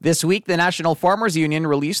This week, the National Farmers Union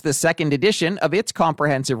released the second edition of its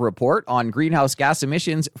comprehensive report on greenhouse gas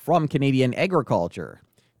emissions from Canadian agriculture.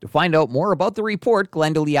 To find out more about the report,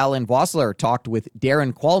 Glendalee Allen Vossler talked with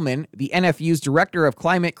Darren Qualman, the NFU's Director of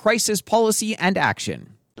Climate Crisis Policy and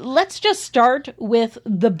Action. Let's just start with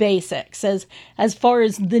the basics as far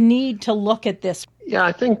as the need to look at this. Yeah,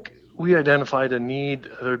 I think we identified a need.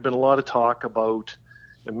 There had been a lot of talk about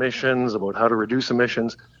emissions, about how to reduce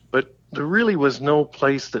emissions, but there really was no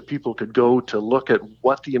place that people could go to look at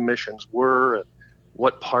what the emissions were and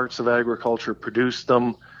what parts of agriculture produced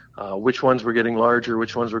them, which ones were getting larger,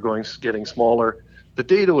 which ones were getting smaller. The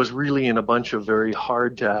data was really in a bunch of very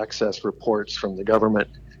hard to access reports from the government.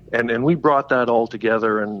 And we brought that all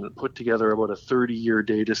together and put together about a 30-year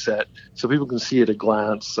data set so people can see at a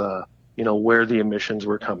glance, where the emissions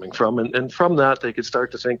were coming from. And from that, they could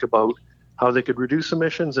start to think about how they could reduce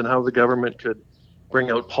emissions and how the government could bring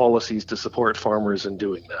out policies to support farmers in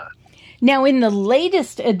doing that. Now, in the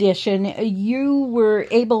latest edition, you were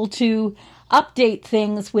able to update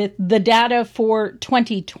things with the data for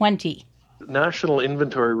 2020. National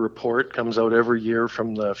Inventory Report comes out every year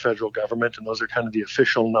from the federal government, and those are kind of the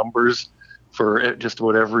official numbers for just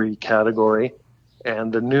about every category.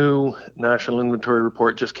 And the new National Inventory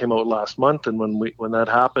Report just came out last month, and when that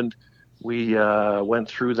happened, we went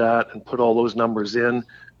through that and put all those numbers in.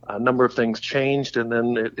 A number of things changed, and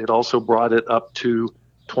then it also brought it up to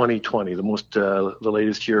 2020, the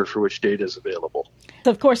latest year for which data is available.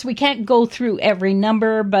 Of course, we can't go through every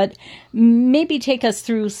number, but maybe take us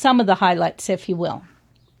through some of the highlights, if you will.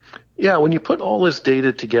 Yeah, when you put all this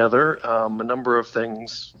data together, a number of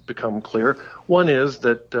things become clear. One is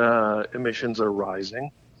that emissions are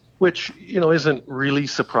rising, which isn't really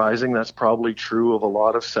surprising. That's probably true of a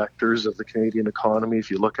lot of sectors of the Canadian economy if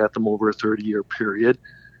you look at them over a 30-year period.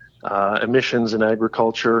 Emissions in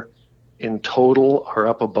agriculture in total are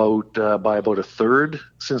up by about a third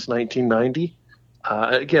since 1990.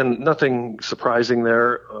 Again, nothing surprising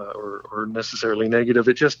there or necessarily negative.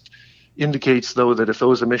 It just indicates, though, that if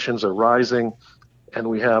those emissions are rising and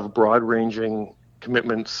we have broad-ranging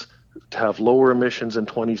commitments to have lower emissions in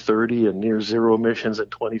 2030 and near zero emissions in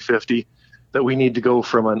 2050, that we need to go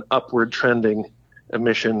from an upward trending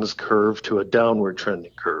emissions curve to a downward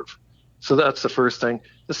trending curve. So that's the first thing.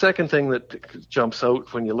 The second thing that jumps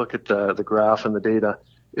out when you look at the graph and the data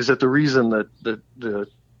is that the reason that the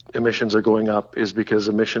emissions are going up is because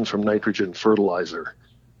emissions from nitrogen fertilizer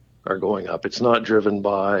are going up. It's not driven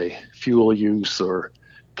by fuel use or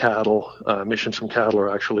cattle. Emissions from cattle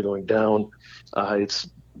are actually going down. It's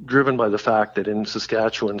driven by the fact that in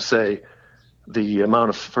Saskatchewan, say, the amount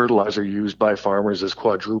of fertilizer used by farmers has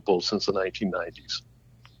quadrupled since the 1990s.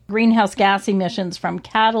 Greenhouse gas emissions from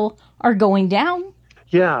cattle are going down?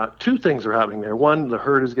 Yeah, two things are happening there. One, the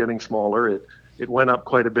herd is getting smaller. It went up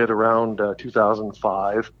quite a bit around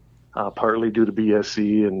 2005, partly due to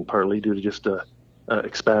BSE and partly due to just a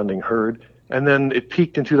expanding herd. And then it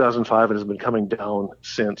peaked in 2005 and has been coming down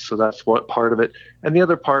since. So that's what part of it. And the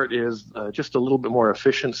other part is just a little bit more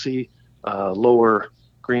efficiency, lower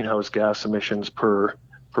greenhouse gas emissions per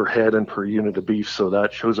head and per unit of beef. So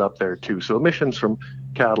that shows up there too. So emissions from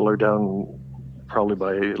cattle are down probably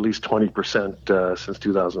by at least 20% since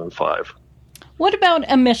 2005. What about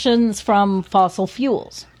emissions from fossil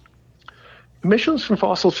fuels? Emissions from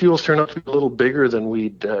fossil fuels turn out to be a little bigger than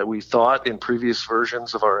we thought in previous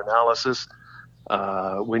versions of our analysis.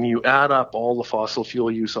 When you add up all the fossil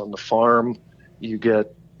fuel use on the farm, you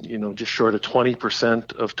get just short of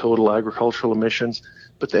 20% of total agricultural emissions.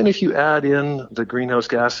 But then if you add in the greenhouse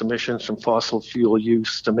gas emissions from fossil fuel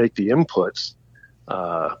use to make the inputs,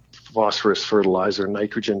 phosphorus fertilizer,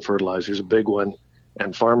 nitrogen fertilizer is a big one,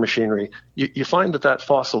 and farm machinery, you find that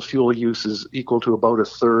fossil fuel use is equal to about a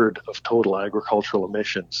third of total agricultural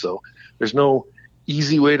emissions. So there's no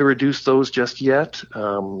easy way to reduce those just yet.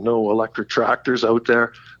 No electric tractors out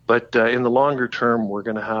there. But in the longer term, we're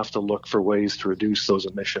going to have to look for ways to reduce those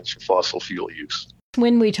emissions from fossil fuel use.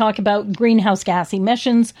 When we talk about greenhouse gas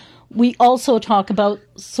emissions, we also talk about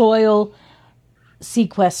soil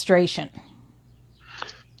sequestration.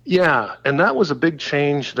 Yeah, and that was a big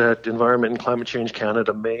change that Environment and Climate Change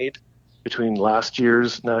Canada made between last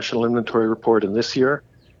year's National Inventory Report and this year.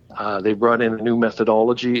 They brought in a new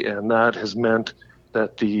methodology, and that has meant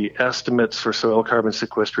that the estimates for soil carbon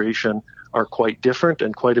sequestration are quite different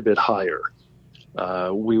and quite a bit higher.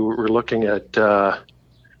 We were looking at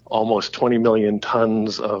almost 20 million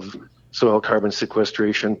tons of soil carbon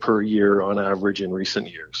sequestration per year on average in recent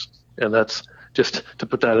years. And that's, just to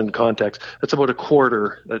put that in context, that's about a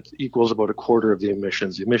quarter, that equals about a quarter of the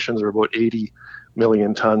emissions. The emissions are about 80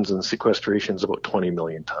 million tons and sequestration is about 20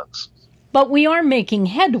 million tons. But we are making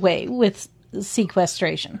headway with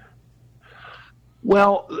sequestration.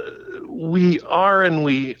 Well, we are and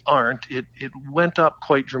we aren't. It went up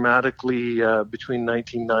quite dramatically between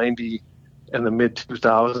 1990 and the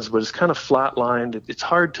mid-2000s, but it's kind of flatlined. It's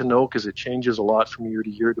hard to know because it changes a lot from year to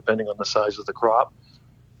year depending on the size of the crop.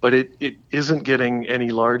 But it isn't getting any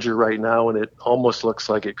larger right now, and it almost looks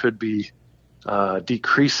like it could be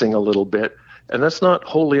decreasing a little bit. And that's not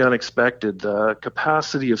wholly unexpected. The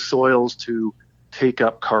capacity of soils to take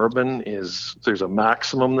up carbon there's a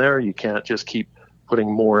maximum there. You can't just keep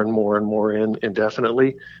putting more and more and more in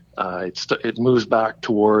indefinitely. It moves back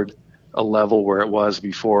toward a level where it was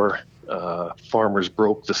before farmers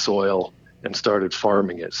broke the soil and started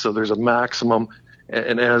farming it. So there's a maximum,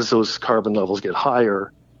 and as those carbon levels get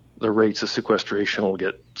higher, the rates of sequestration will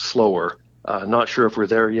get slower. Not sure if we're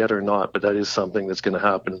there yet or not, but that is something that's going to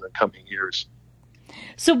happen in the coming years.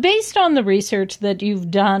 So based on the research that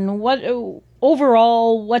you've done,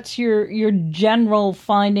 what's your general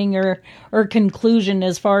finding or conclusion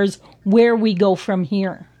as far as where we go from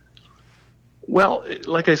here? Well,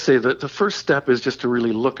 like I say, the first step is just to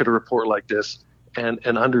really look at a report like this and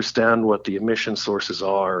understand what the emission sources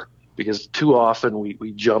are, because too often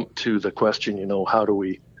we jump to the question, how do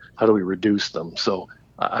we reduce them? So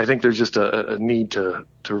I think there's just a need to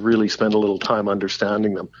really spend a little time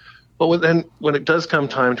understanding them. But then when it does come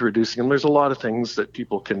time to reducing them, there's a lot of things that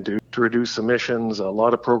people can do to reduce emissions. A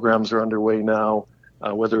lot of programs are underway now,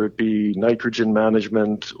 whether it be nitrogen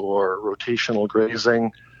management or rotational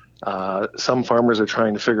grazing. Some farmers are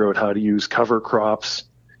trying to figure out how to use cover crops.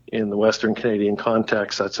 In the Western Canadian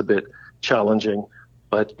context, that's a bit challenging.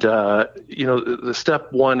 But, the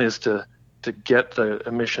step one is to get the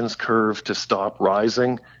emissions curve to stop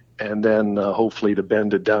rising, and then hopefully to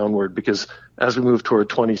bend it downward, because as we move toward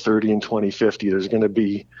 2030 and 2050, there's going to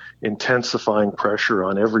be intensifying pressure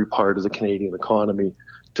on every part of the Canadian economy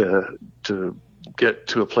to get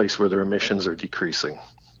to a place where their emissions are decreasing.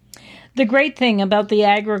 The great thing about the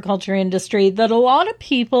agriculture industry that a lot of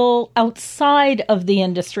people outside of the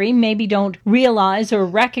industry maybe don't realize or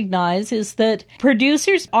recognize is that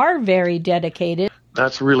producers are very dedicated.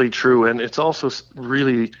 That's really true, and it's also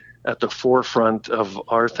really at the forefront of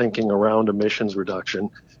our thinking around emissions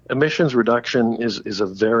reduction. Emissions reduction is a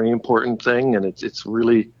very important thing, and it's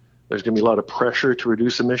really, there's going to be a lot of pressure to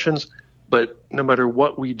reduce emissions, but no matter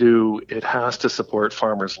what we do, it has to support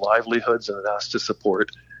farmers' livelihoods, and it has to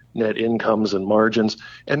support net incomes and margins,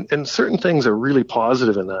 and certain things are really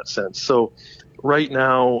positive in that sense. So right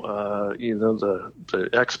now, the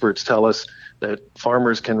experts tell us that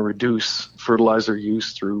farmers can reduce fertilizer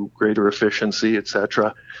use through greater efficiency,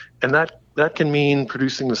 etc. And that can mean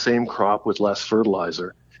producing the same crop with less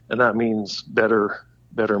fertilizer. And that means better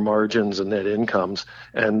margins and net incomes.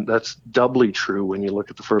 And that's doubly true when you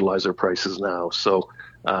look at the fertilizer prices now. So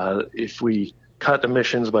if we cut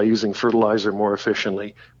emissions by using fertilizer more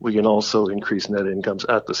efficiently, we can also increase net incomes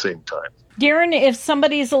at the same time. Darren, if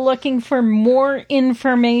somebody's looking for more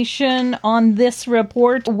information on this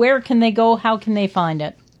report, where can they go? How can they find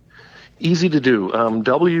it? Easy to do.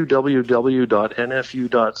 www.nfu.ca,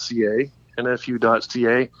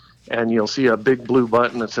 and you'll see a big blue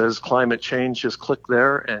button that says climate change. Just click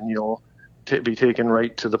there and you'll be taken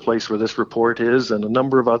right to the place where this report is, and a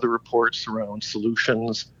number of other reports around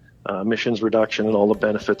solutions, emissions reduction, and all the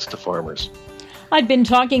benefits to farmers. I've been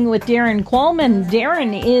talking with Darren Qualman.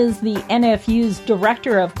 Darren is the NFU's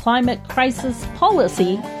Director of Climate Crisis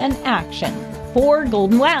Policy and Action. For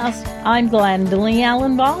Golden West, I'm Glendalee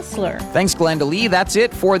Allen Vossler. Thanks, Glendalee. That's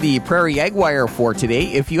it for the Prairie Ag Wire for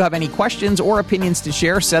today. If you have any questions or opinions to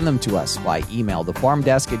share, send them to us by email,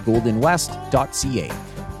 thefarmdesk@goldenwest.ca.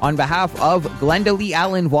 On behalf of Glendalee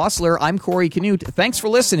Allen Vossler, I'm Corey Canute. Thanks for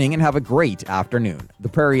listening and have a great afternoon. The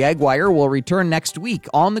Prairie Ag Wire will return next week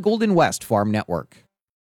on the Golden West Farm Network.